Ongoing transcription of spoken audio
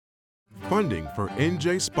Funding for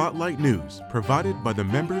NJ Spotlight News provided by the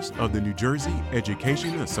members of the New Jersey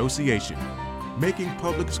Education Association, making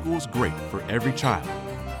public schools great for every child,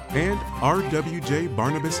 and RWJ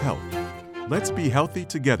Barnabas Health. Let's be healthy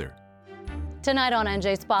together. Tonight on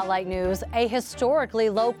NJ Spotlight News, a historically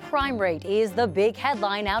low crime rate is the big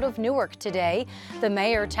headline out of Newark today. The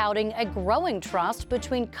mayor touting a growing trust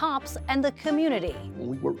between cops and the community. When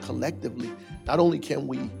we work collectively, not only can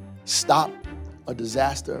we stop a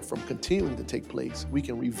disaster from continuing to take place, we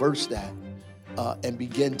can reverse that and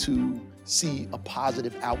begin to see a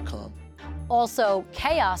positive outcome. Also,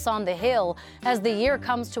 chaos on the Hill. As the year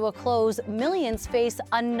comes to a close, millions face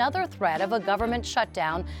another threat of a government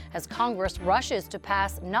shutdown as Congress rushes to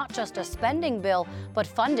pass not just a spending bill, but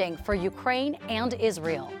funding for Ukraine and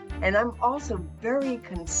Israel. And I'm also very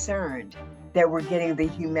concerned that we're getting the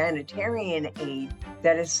humanitarian aid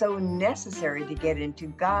that is so necessary to get into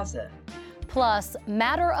Gaza. Plus,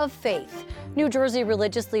 matter of faith. New Jersey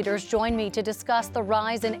religious leaders join me to discuss the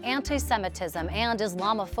rise in antisemitism and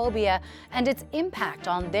Islamophobia and its impact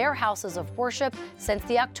on their houses of worship since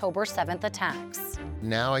the October 7th attacks.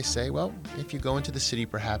 Now I say, well, if you go into the city,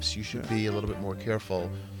 perhaps you should be a little bit more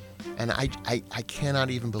careful. And I cannot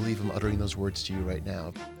even believe I'm uttering those words to you right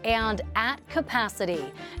now. And at capacity,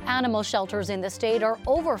 animal shelters in the state are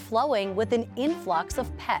overflowing with an influx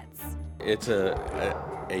of pets. It's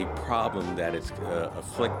a problem that is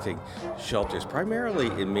afflicting shelters, primarily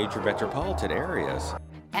in major metropolitan areas.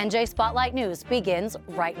 NJ Spotlight News begins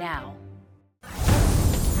right now.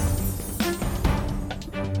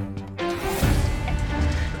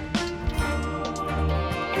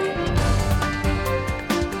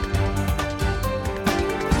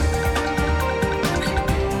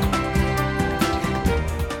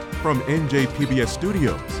 From NJPBS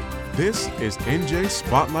Studios, this is NJ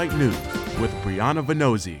Spotlight News with Brianna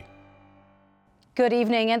Venozzi. Good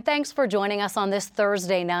evening, and thanks for joining us on this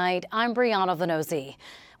Thursday night. I'm Brianna Venozzi.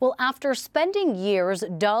 Well, after spending years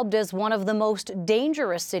dubbed as one of the most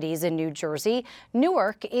dangerous cities in New Jersey,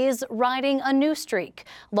 Newark is riding a new streak,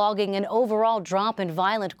 logging an overall drop in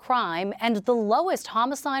violent crime and the lowest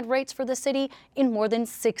homicide rates for the city in more than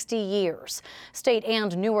 60 years. State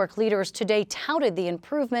and Newark leaders today touted the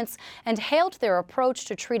improvements and hailed their approach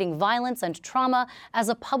to treating violence and trauma as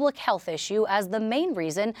a public health issue as the main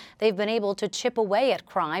reason they've been able to chip away at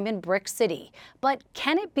crime in Brick City. But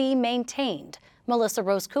can it be maintained? Melissa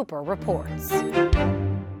Rose Cooper reports.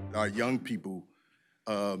 Our young people,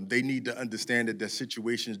 they need to understand that their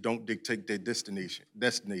situations don't dictate their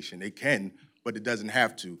destination. They can, but it doesn't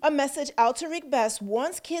have to. A message Alteric Best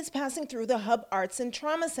wants kids passing through the Hub Arts and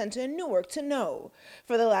Trauma Center in Newark to know.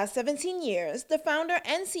 For the last 17 years, the founder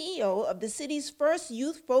and CEO of the city's first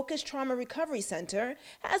youth-focused trauma recovery center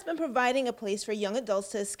has been providing a place for young adults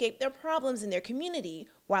to escape their problems in their community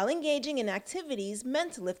while engaging in activities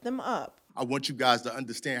meant to lift them up. I want you guys to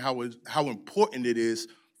understand how important it is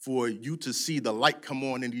for you to see the light come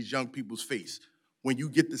on in these young people's face. When you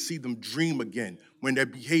get to see them dream again, when their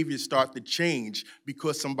behaviors start to change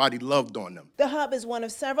because somebody loved on them. The Hub is one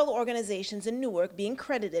of several organizations in Newark being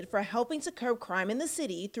credited for helping to curb crime in the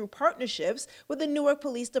city through partnerships with the Newark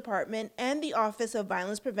Police Department and the Office of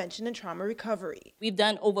Violence Prevention and Trauma Recovery. We've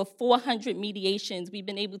done over 400 mediations. We've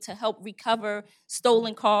been able to help recover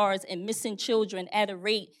stolen cars and missing children at a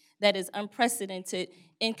rate that is unprecedented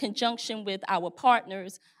in conjunction with our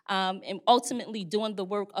partners and ultimately doing the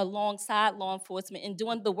work alongside law enforcement and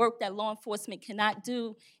doing the work that law enforcement cannot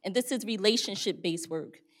do. And this is relationship-based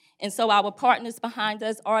work. And so our partners behind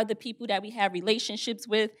us are the people that we have relationships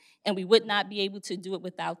with, and we would not be able to do it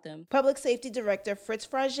without them. Public Safety Director Fritz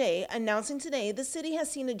Frage announcing today the city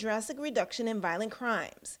has seen a drastic reduction in violent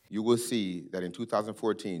crimes. You will see that in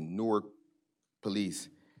 2014, Newark police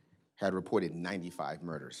had reported 95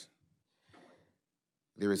 murders.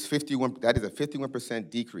 That is a 51%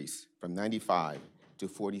 decrease from 95 to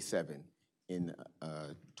 47 in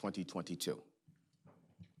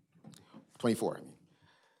 24.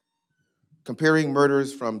 Comparing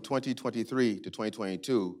murders from 2023 to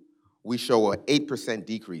 2022, we show an 8%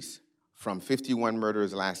 decrease from 51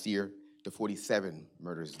 murders last year to 47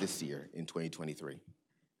 murders this year in 2023.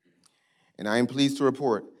 And I am pleased to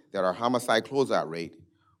report that our homicide closeout rate,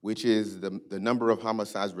 which is the number of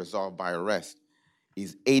homicides resolved by arrest,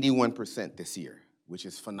 is 81% this year, which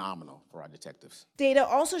is phenomenal for our detectives. Data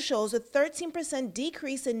also shows a 13%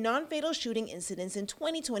 decrease in non-fatal shooting incidents in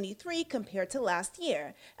 2023 compared to last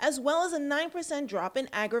year, as well as a 9% drop in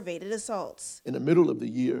aggravated assaults. In the middle of the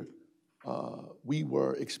year, we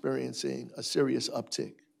were experiencing a serious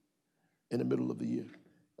uptick in the middle of the year.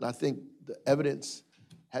 And I think the evidence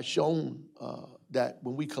has shown that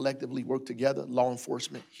when we collectively work together, law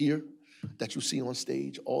enforcement here, that you see on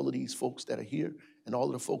stage, all of these folks that are here and all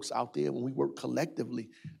of the folks out there, when we work collectively,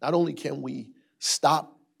 not only can we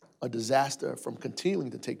stop a disaster from continuing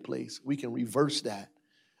to take place, we can reverse that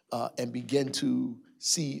and begin to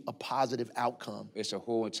see a positive outcome. It's a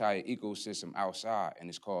whole entire ecosystem outside, and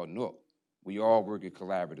it's called Newark. We all work it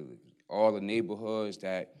collaboratively. All the neighborhoods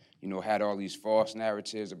that, had all these false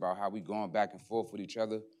narratives about how we going back and forth with each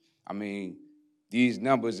other. I mean, these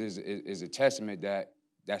numbers is a testament that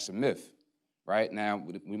that's a myth, right? Now,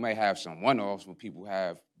 we might have some one-offs when people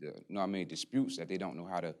have, disputes that they don't know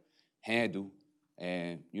how to handle.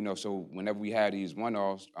 And, so whenever we have these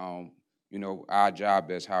one-offs, our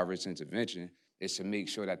job as high-risk intervention is to make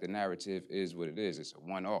sure that the narrative is what it is. It's a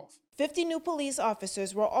one-off. 50 new police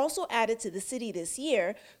officers were also added to the city this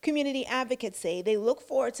year. Community advocates say they look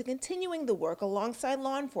forward to continuing the work alongside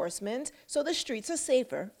law enforcement so the streets are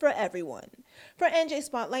safer for everyone. For NJ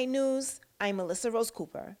Spotlight News, I'm Melissa Rose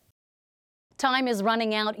Cooper. Time is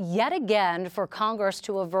running out yet again for Congress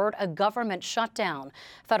to avert a government shutdown.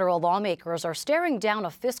 Federal lawmakers are staring down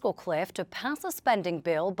a fiscal cliff to pass a spending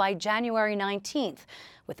bill by January 19th,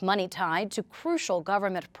 with money tied to crucial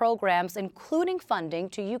government programs, including funding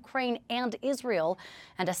to Ukraine and Israel,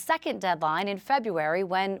 and a second deadline in February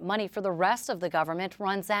when money for the rest of the government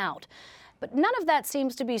runs out. But none of that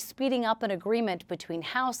seems to be speeding up an agreement between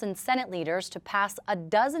House and Senate leaders to pass a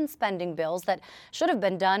dozen spending bills that should have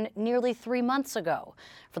been done nearly 3 months ago.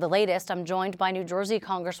 For the latest, I'm joined by New Jersey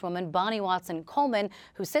Congresswoman Bonnie Watson-Coleman,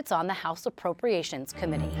 who sits on the House Appropriations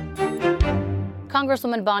Committee.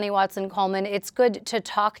 Congresswoman Bonnie Watson-Coleman, it's good to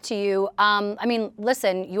talk to you.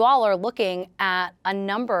 Listen, you all are looking at a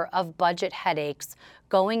number of budget headaches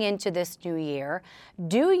going into this new year.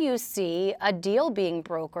 Do you see a deal being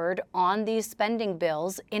brokered on these spending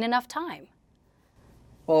bills in enough time?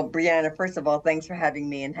 Well, Brianna, first of all, thanks for having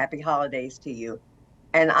me and happy holidays to you.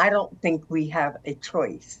 And I don't think we have a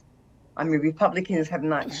choice. Republicans have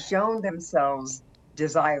not shown themselves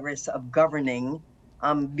desirous of governing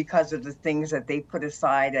because of the things that they put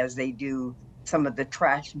aside as they do some of the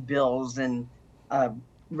trash bills and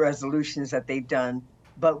resolutions that they've done.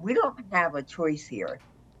 But we don't have a choice here.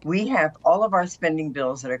 We have all of our spending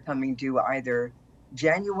bills that are coming due either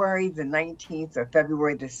January the 19th or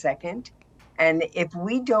February the 2nd. And if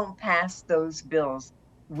we don't pass those bills,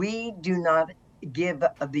 we do not give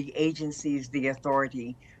the agencies the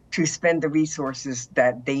authority to spend the resources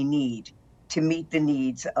that they need to meet the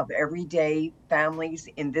needs of everyday families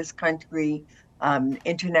in this country,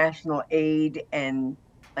 international aid, and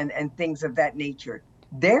things of that nature.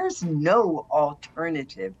 There's no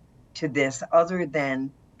alternative to this other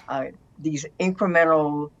than these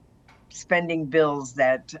incremental spending bills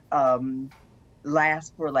that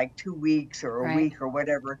last for like 2 weeks or a week or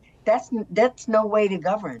whatever. That's no way to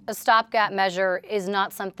govern. A stopgap measure is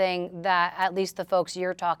not something that at least the folks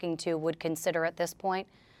you're talking to would consider at this point?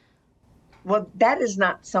 Well, that is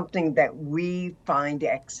not something that we find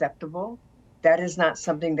acceptable. That is not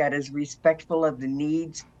something that is respectful of the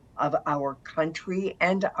needs of our country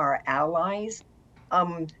and our allies.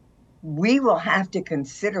 We will have to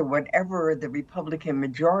consider whatever the Republican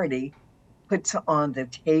majority puts on the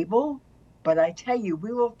table. But I tell you,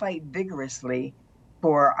 we will fight vigorously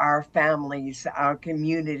for our families, our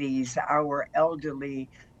communities, our elderly,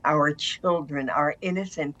 our children, our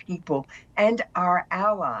innocent people, and our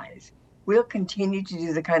allies. We'll continue to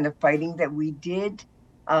do the kind of fighting that we did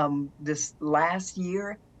this last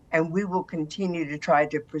year, and we will continue to try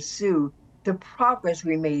to pursue the progress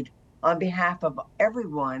we made on behalf of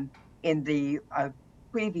everyone in the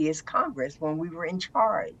previous Congress when we were in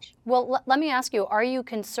charge. Well, let me ask you, are you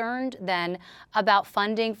concerned then about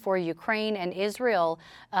funding for Ukraine and Israel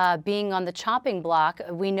being on the chopping block?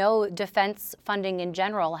 We know defense funding in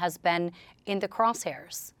general has been in the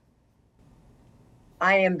crosshairs.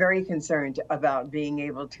 I am very concerned about being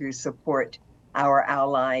able to support our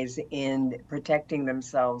allies in protecting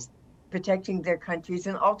themselves, protecting their countries,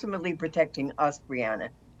 and ultimately protecting us, Brianna.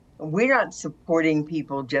 We're not supporting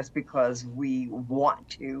people just because we want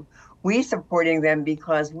to. We're supporting them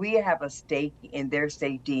because we have a stake in their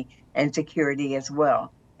safety and security as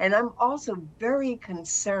well. And I'm also very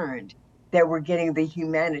concerned that we're getting the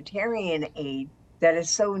humanitarian aid that is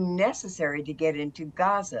so necessary to get into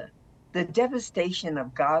Gaza. The devastation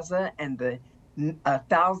of Gaza and the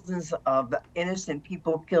thousands of innocent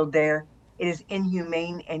people killed there, it is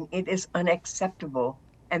inhumane and it is unacceptable.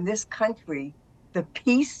 And this country, the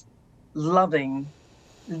peace-loving,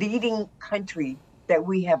 leading country that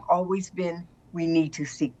we have always been, we need to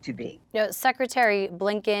seek to be. Secretary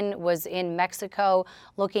Blinken was in Mexico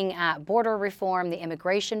looking at border reform, the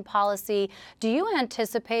immigration policy. Do you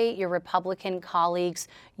anticipate your Republican colleagues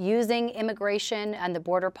using immigration and the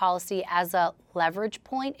border policy as a leverage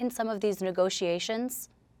point in some of these negotiations?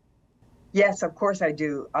 Yes, of course I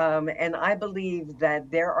do. And I believe that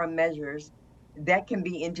there are measures that can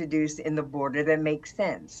be introduced in the border that make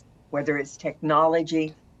sense, whether it's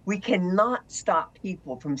technology. We cannot stop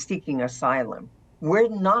people from seeking asylum. We're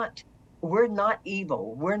not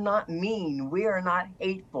evil. We're not mean. We are not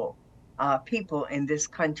hateful people in this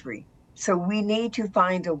country. So we need to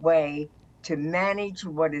find a way to manage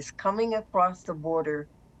what is coming across the border.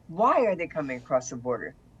 Why are they coming across the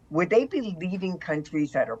border? Would they be leaving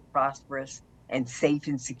countries that are prosperous and safe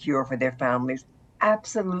and secure for their families?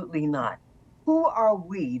 Absolutely not. Who are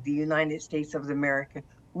we, the United States of America?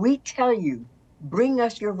 We tell you, bring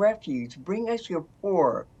us your refuge, bring us your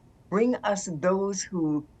poor, bring us those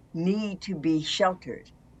who need to be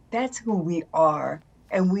sheltered. That's who we are,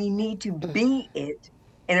 and we need to be it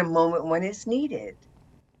in a moment when it's needed.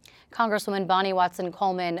 Congresswoman Bonnie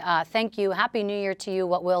Watson-Coleman, thank you. Happy New Year to you,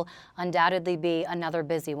 what will undoubtedly be another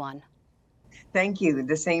busy one. Thank you.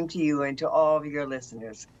 The same to you and to all of your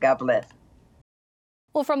listeners. God bless.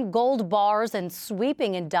 Well, from gold bars and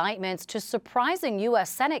sweeping indictments to surprising U.S.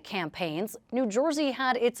 Senate campaigns, New Jersey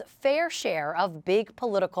had its fair share of big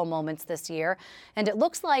political moments this year, and it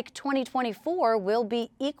looks like 2024 will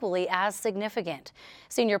be equally as significant.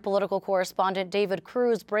 Senior political correspondent David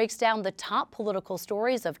Cruz breaks down the top political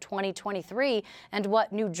stories of 2023 and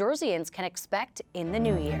what New Jerseyans can expect in the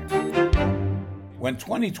new year. When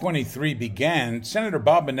 2023 began, Senator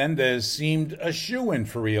Bob Menendez seemed a shoo-in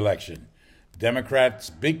for re-election.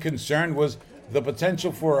 Democrats' big concern was the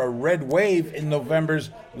potential for a red wave in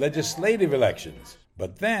November's legislative elections.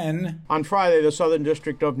 But then, on Friday, the Southern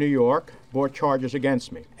District of New York brought charges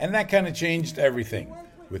against me. And that kind of changed everything,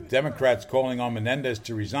 with Democrats calling on Menendez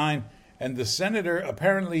to resign and the senator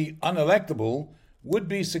apparently unelectable.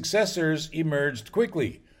 Would-be successors emerged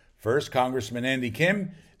quickly. First, Congressman Andy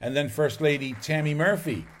Kim, and then First Lady Tammy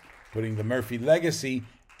Murphy, putting the Murphy legacy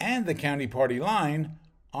and the county party line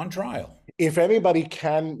on trial. If anybody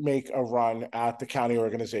can make a run at the county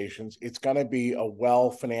organizations, it's going to be a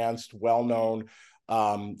well-financed, well-known,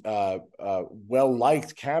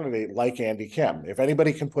 well-liked candidate like Andy Kim. If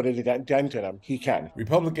anybody can put a dent in him, he can.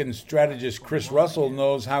 Republican strategist Chris Russell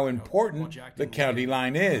knows how important the county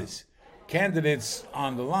line is. Candidates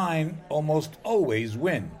on the line almost always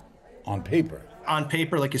win, on paper. On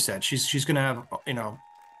paper, like you said, she's going to have,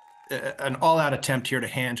 an all-out attempt here to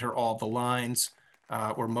hand her all the lines.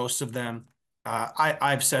 Or most of them.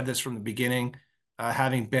 I've said this from the beginning,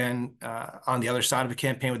 having been on the other side of a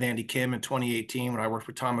campaign with Andy Kim in 2018 when I worked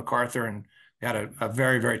with Tom MacArthur, and we had a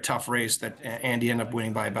very, very tough race that Andy ended up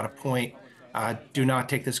winning by about a point. Do not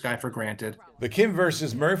take this guy for granted. The Kim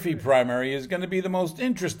versus Murphy primary is going to be the most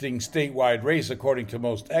interesting statewide race, according to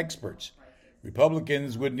most experts.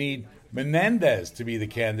 Republicans would need Menendez to be the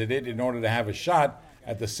candidate in order to have a shot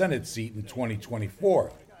at the Senate seat in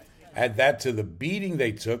 2024. Add that to the beating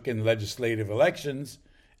they took in legislative elections,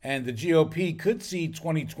 and the GOP could see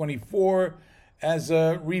 2024 as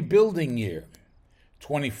a rebuilding year.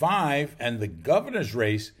 25 and the governor's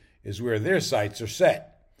race is where their sights are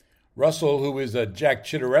set. Russell, who is a Jack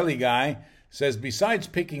Ciattarelli guy, says besides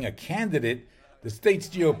picking a candidate, the state's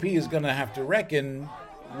GOP is going to have to reckon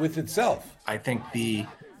with itself. I think the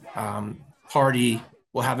party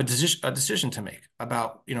will have a decision to make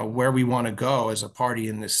about, where we want to go as a party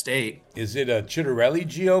in this state. Is it a Ciattarelli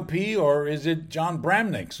GOP, or is it John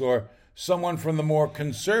Bramnick's, or someone from the more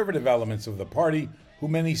conservative elements of the party who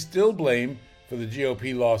many still blame for the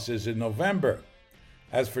GOP losses in November?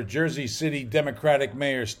 As for Jersey City Democratic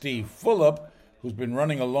Mayor Steve Fulop, who's been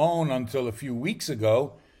running alone until a few weeks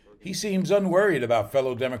ago, he seems unworried about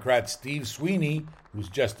fellow Democrat Steve Sweeney, who's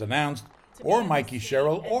just announced, or Mikey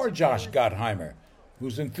Sherrill, or Josh Gottheimer,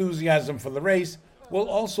 whose enthusiasm for the race will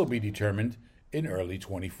also be determined in early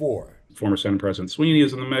 24. Former Senate President Sweeney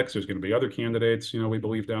is in the mix. There's going to be other candidates, we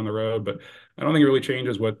believe down the road, but I don't think it really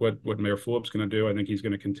changes what Mayor Fulop's going to do. I think he's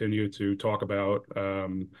going to continue to talk about,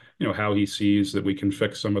 how he sees that we can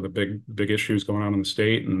fix some of the big issues going on in the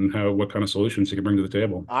state and what kind of solutions he can bring to the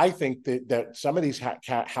table. I think that some of these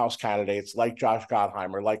House candidates, like Josh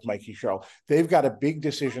Gottheimer, like Mikey Sherrill, they've got a big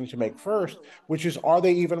decision to make first, which is, are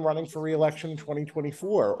they even running for re-election in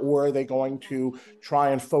 2024, or are they going to try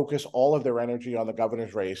and focus all of their energy on the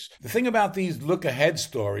governor's race? The thing about these look-ahead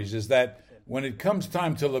stories is that when it comes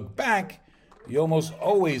time to look back, you almost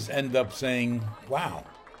always end up saying, wow,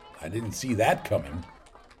 I didn't see that coming.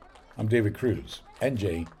 I'm David Cruz,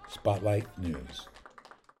 NJ Spotlight News.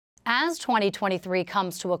 As 2023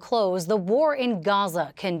 comes to a close, the war in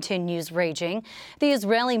Gaza continues raging. The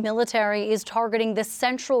Israeli military is targeting the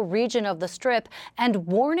central region of the Strip and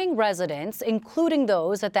warning residents, including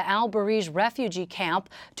those at the Al-Barij refugee camp,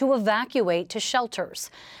 to evacuate to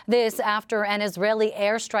shelters. This after an Israeli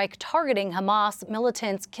airstrike targeting Hamas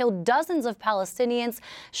militants killed dozens of Palestinians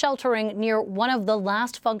sheltering near one of the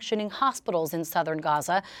last functioning hospitals in southern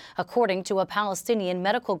Gaza, according to a Palestinian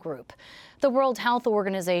medical group. The World Health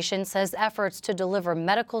Organization says efforts to deliver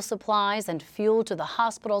medical supplies and fuel to the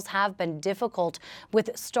hospitals have been difficult, with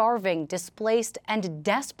starving, displaced, and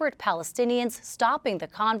desperate Palestinians stopping the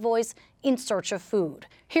convoys in search of food.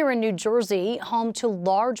 Here in New Jersey, home to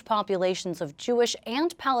large populations of Jewish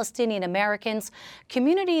and Palestinian Americans,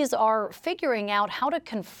 communities are figuring out how to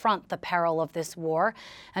confront the peril of this war,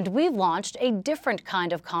 and we've launched a different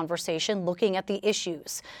kind of conversation looking at the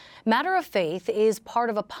issues. Matter of Faith is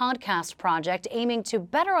part of a podcast project aiming to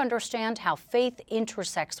better understand how faith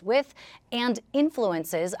intersects with and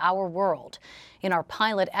influences our world. In our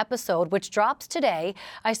pilot episode, which drops today,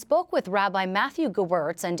 I spoke with Rabbi Matthew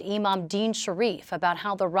Gewirtz and Imam Dean Sharif about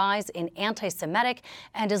how the rise in anti-Semitic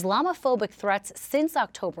and Islamophobic threats since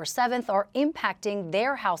October 7th are impacting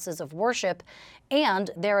their houses of worship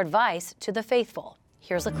and their advice to the faithful.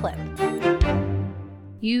 Here's a clip.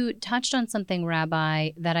 You touched on something,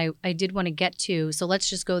 Rabbi, that I did want to get to, so let's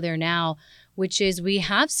just go there now, which is we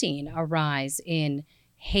have seen a rise in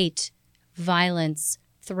hate, violence,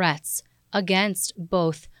 threats against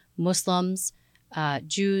both Muslims,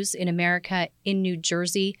 Jews in America, in New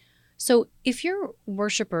Jersey. So if your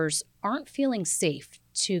worshipers aren't feeling safe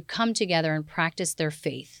to come together and practice their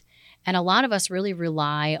faith, and a lot of us really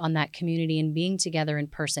rely on that community and being together in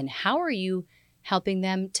person, how are you helping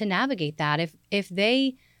them to navigate that if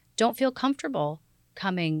they don't feel comfortable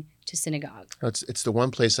coming to synagogue? It's the one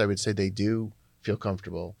place I would say they do feel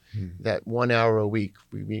comfortable. That 1 hour a week,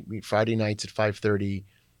 we meet Friday nights at 5:30.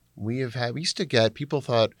 We used to get, people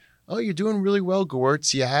thought, oh, you're doing really well,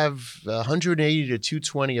 Gewirtz. You have 180 to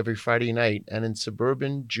 220 every Friday night. And in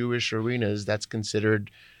suburban Jewish arenas, that's considered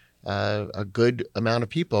a good amount of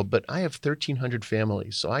people. But I have 1,300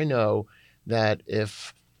 families. So I know that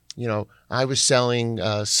if, I was selling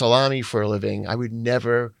salami for a living, I would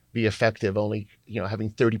never be effective only,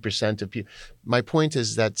 having 30% of people. My point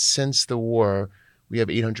is that since the war, we have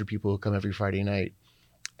 800 people who come every Friday night.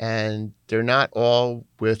 And they're not all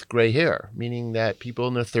with gray hair, meaning that people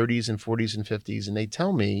in their 30s and 40s and 50s, and they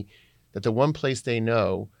tell me that the one place they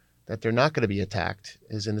know that they're not going to be attacked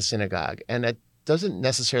is in the synagogue. And that doesn't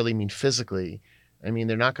necessarily mean physically. I mean,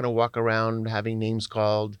 they're not going to walk around having names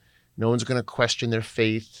called. No one's going to question their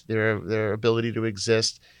faith, their ability to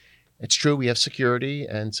exist. It's true, we have security,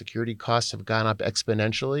 and security costs have gone up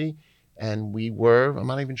exponentially. And we were, I'm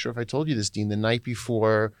not even sure if I told you this, Dean, the night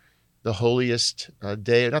before the holiest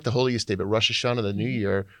day, not the holiest day, but Rosh Hashanah, the New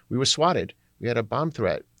Year, we were swatted. We had a bomb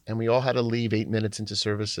threat, and we all had to leave 8 minutes into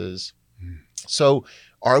services. So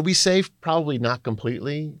are we safe? Probably not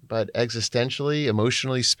completely, but existentially,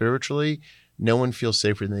 emotionally, spiritually, no one feels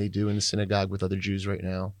safer than they do in the synagogue with other Jews right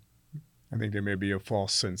now. I think there may be a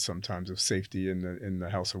false sense sometimes of safety in the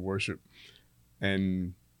house of worship.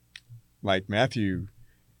 And like Matthew,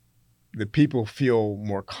 the people feel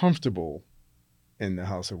more comfortable in the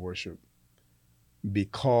house of worship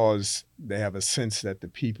because they have a sense that the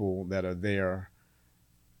people that are there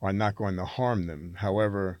are not going to harm them.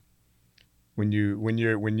 However, when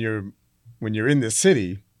you're in the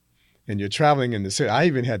city and you're traveling in the city, I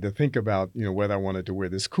even had to think about whether I wanted to wear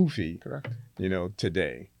this kufi,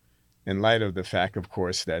 today, in light of the fact, of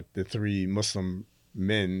course, that the 3 Muslim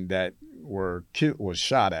men that were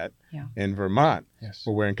shot at in Vermont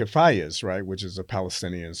were wearing keffiyehs, right, which is a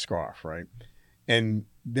Palestinian scarf, right? And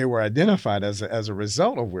they were identified as a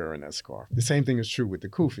result of wearing that scarf. The same thing is true with the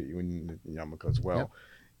kufi, yarmulke as well. Yep.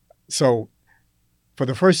 So for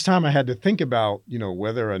the first time, I had to think about,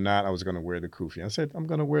 whether or not I was going to wear the kufi. I said, I'm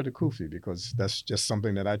going to wear the kufi because that's just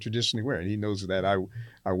something that I traditionally wear. And he knows that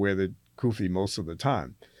I wear the kufi most of the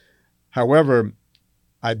time. However,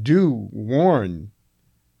 I do warn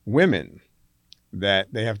women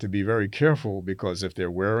that they have to be very careful because if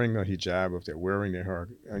they're wearing a hijab, if they're wearing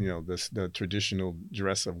the traditional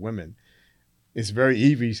dress of women, it's very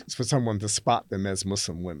easy for someone to spot them as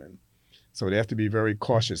Muslim women. So they have to be very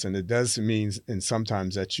cautious. And it does mean, and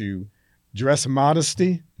sometimes that you dress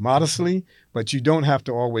modestly, but you don't have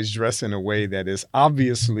to always dress in a way that is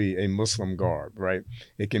obviously a Muslim garb, right?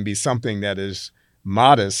 It can be something that is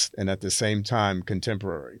modest and at the same time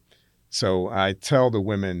contemporary. So I tell the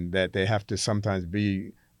women that they have to sometimes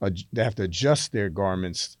they have to adjust their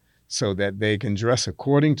garments so that they can dress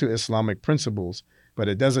according to Islamic principles, but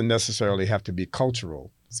it doesn't necessarily have to be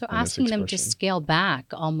cultural. So asking them to scale back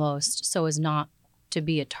almost so as not to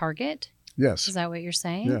be a target? Yes. Is that what you're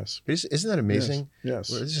saying? Yes. Isn't that amazing? Yes.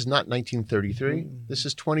 Well, this is not 1933. This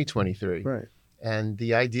is 2023. Right. And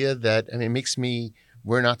the idea that, I mean, it makes me,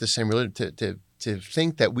 we're not the same religion, to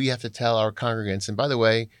think that we have to tell our congregants, and by the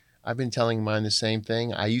way, I've been telling mine the same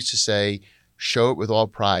thing. I used to say, show it with all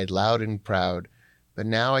pride, loud and proud. But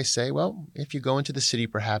now I say, well, if you go into the city,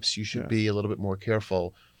 perhaps you should be a little bit more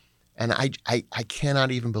careful. And I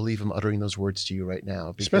cannot even believe I'm uttering those words to you right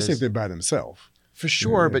now. Especially if they're by themselves. For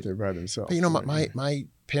sure, but they're by themselves. But you know, my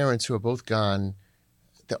parents who are both gone,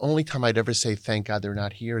 the only time I'd ever say thank God they're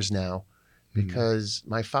not here is now, because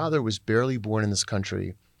my father was barely born in this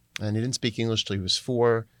country, and he didn't speak English till he was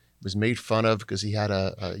 4. Was made fun of because he had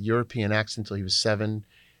a European accent till he was 7.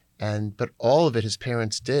 But all of it his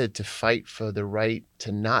parents did to fight for the right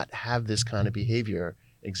to not have this kind of behavior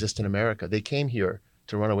exist in America. They came here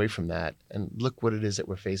to run away from that. And look what it is that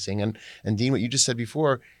we're facing. And Dean, what you just said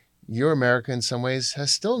before, your America in some ways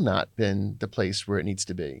has still not been the place where it needs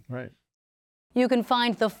to be. Right. You can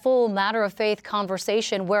find the full Matter of Faith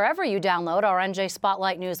conversation wherever you download our NJ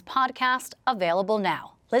Spotlight News podcast, available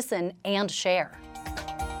now. Listen and share.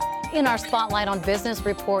 In our Spotlight on Business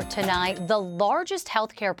report tonight, the largest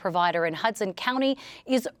healthcare provider in Hudson County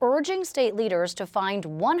is urging state leaders to find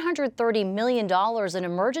 $130 million in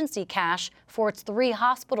emergency cash for its 3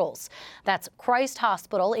 hospitals. That's Christ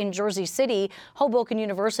Hospital in Jersey City, Hoboken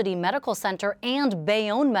University Medical Center, and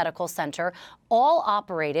Bayonne Medical Center, all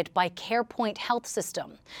operated by CarePoint Health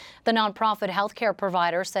System. The nonprofit healthcare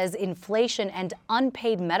provider says inflation and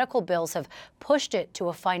unpaid medical bills have pushed it to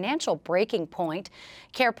a financial breaking point.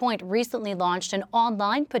 CarePoint recently launched an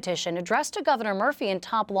online petition addressed to Governor Murphy and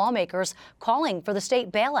top lawmakers calling for the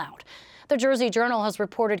state bailout. The Jersey Journal has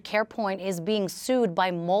reported CarePoint is being sued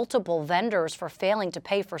by multiple vendors for failing to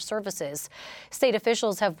pay for services. State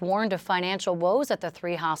officials have warned of financial woes at the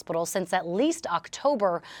 3 hospitals since at least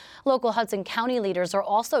October. Local Hudson County leaders are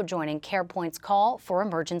also joining CarePoint's call for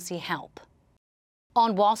emergency help.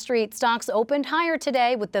 On Wall Street, stocks opened higher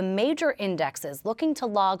today with the major indexes looking to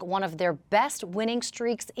log one of their best winning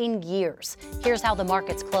streaks in years. Here's how the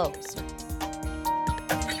markets closed.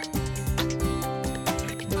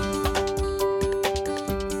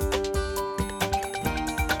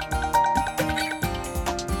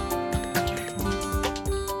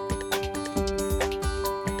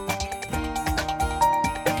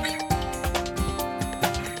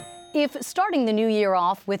 If starting the new year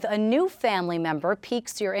off with a new family member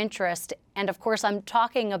piques your interest, and of course I'm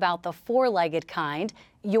talking about the 4-legged kind,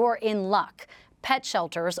 you're in luck. Pet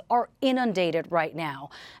shelters are inundated right now.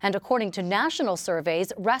 And according to national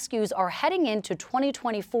surveys, rescues are heading into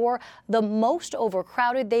 2024 the most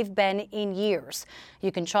overcrowded they've been in years.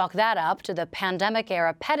 You can chalk that up to the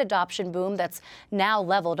pandemic-era pet adoption boom that's now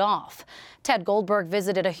leveled off. Ted Goldberg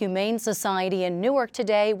visited a humane society in Newark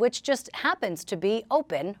today, which just happens to be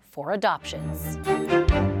open for adoptions.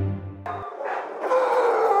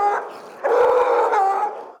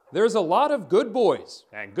 There's a lot of good boys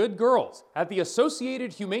and good girls at the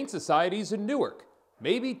Associated Humane Societies in Newark.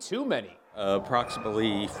 Maybe too many.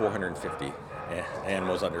 Approximately 450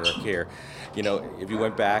 animals under our care. You know, if you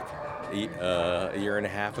went back a year and a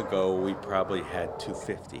half ago, we probably had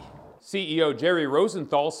 250. CEO Jerry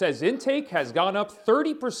Rosenthal says intake has gone up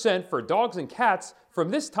 30% for dogs and cats from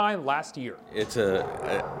this time last year. It's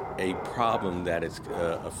a problem that is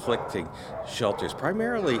afflicting shelters,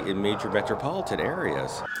 primarily in major metropolitan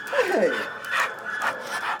areas. Hey.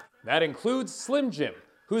 That includes Slim Jim,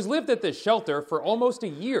 who's lived at this shelter for almost a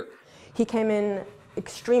year. He came in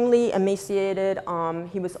extremely emaciated.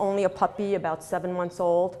 He was only a puppy, about 7 months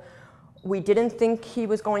old. We didn't think he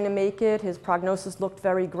was going to make it. His prognosis looked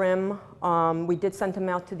very grim. We did send him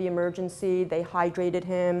out to the emergency. They hydrated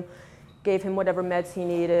him, gave him whatever meds he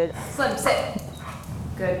needed. Slim, sit.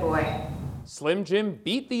 Good boy. Slim Jim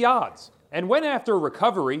beat the odds and went after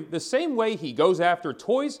recovery the same way he goes after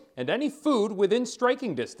toys and any food within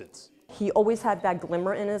striking distance. He always had that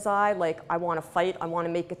glimmer in his eye, like, I want to fight, I want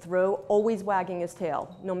to make it through, always wagging his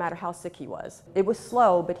tail, no matter how sick he was. It was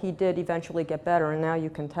slow, but he did eventually get better, and now you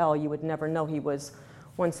can tell you would never know he was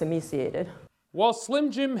once emaciated. While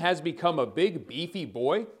Slim Jim has become a big, beefy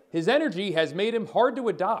boy, his energy has made him hard to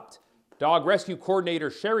adopt. Dog rescue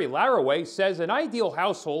coordinator Sherry Laraway says an ideal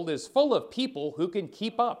household is full of people who can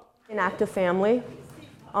keep up. An active family,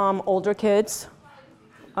 older kids,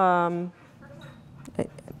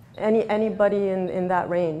 anybody in that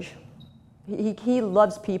range. He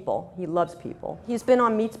loves people. He loves people. He's been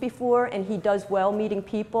on meets before, and he does well meeting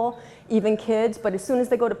people, even kids. But as soon as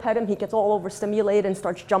they go to pet him, he gets all overstimulated and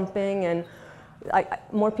starts jumping. And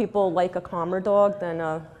more people like a calmer dog than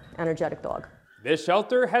an energetic dog. This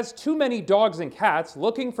shelter has too many dogs and cats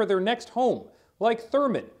looking for their next home, like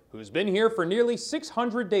Thurman, who's been here for nearly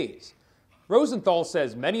 600 days. Rosenthal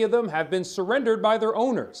says many of them have been surrendered by their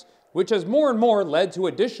owners, which has more and more led to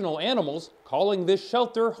additional animals calling this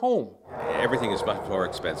shelter home. Everything is much more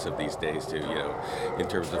expensive these days too, in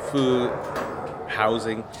terms of food,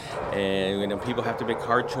 housing, and people have to make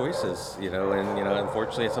hard choices, and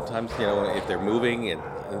unfortunately sometimes, if they're moving and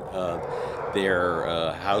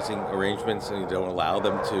their housing arrangements don't allow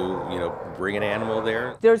them to, bring an animal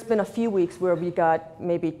there. There's been a few weeks where we got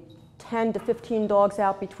maybe 10 to 15 dogs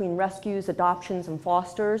out between rescues, adoptions, and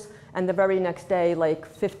fosters, and the very next day, like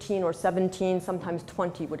 15 or 17, sometimes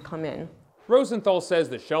 20 would come in. Rosenthal says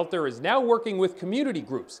the shelter is now working with community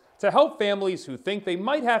groups to help families who think they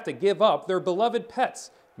might have to give up their beloved pets,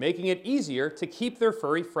 making it easier to keep their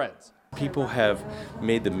furry friends. People have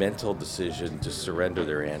made the mental decision to surrender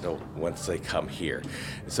their animal once they come here.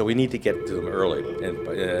 So we need to get to them early,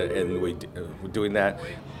 and we're doing that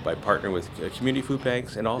by partnering with community food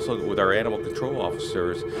banks and also with our animal control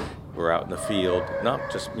officers who are out in the field,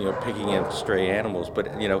 not just picking in stray animals,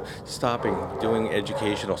 but stopping, doing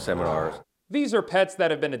educational seminars. These are pets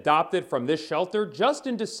that have been adopted from this shelter just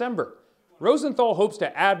in December. Rosenthal hopes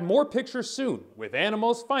to add more pictures soon, with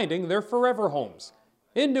animals finding their forever homes.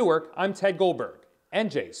 In Newark, I'm Ted Goldberg,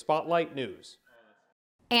 NJ Spotlight News.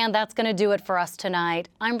 And that's going to do it for us tonight.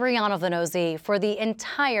 I'm Brianna Vannozzi for the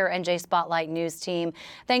entire NJ Spotlight News team.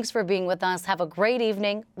 Thanks for being with us. Have a great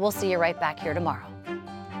evening. We'll see you right back here tomorrow.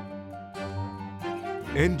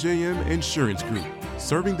 NJM Insurance Group,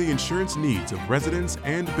 serving the insurance needs of residents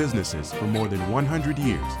and businesses for more than 100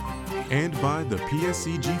 years. And by the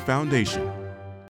PSCG Foundation.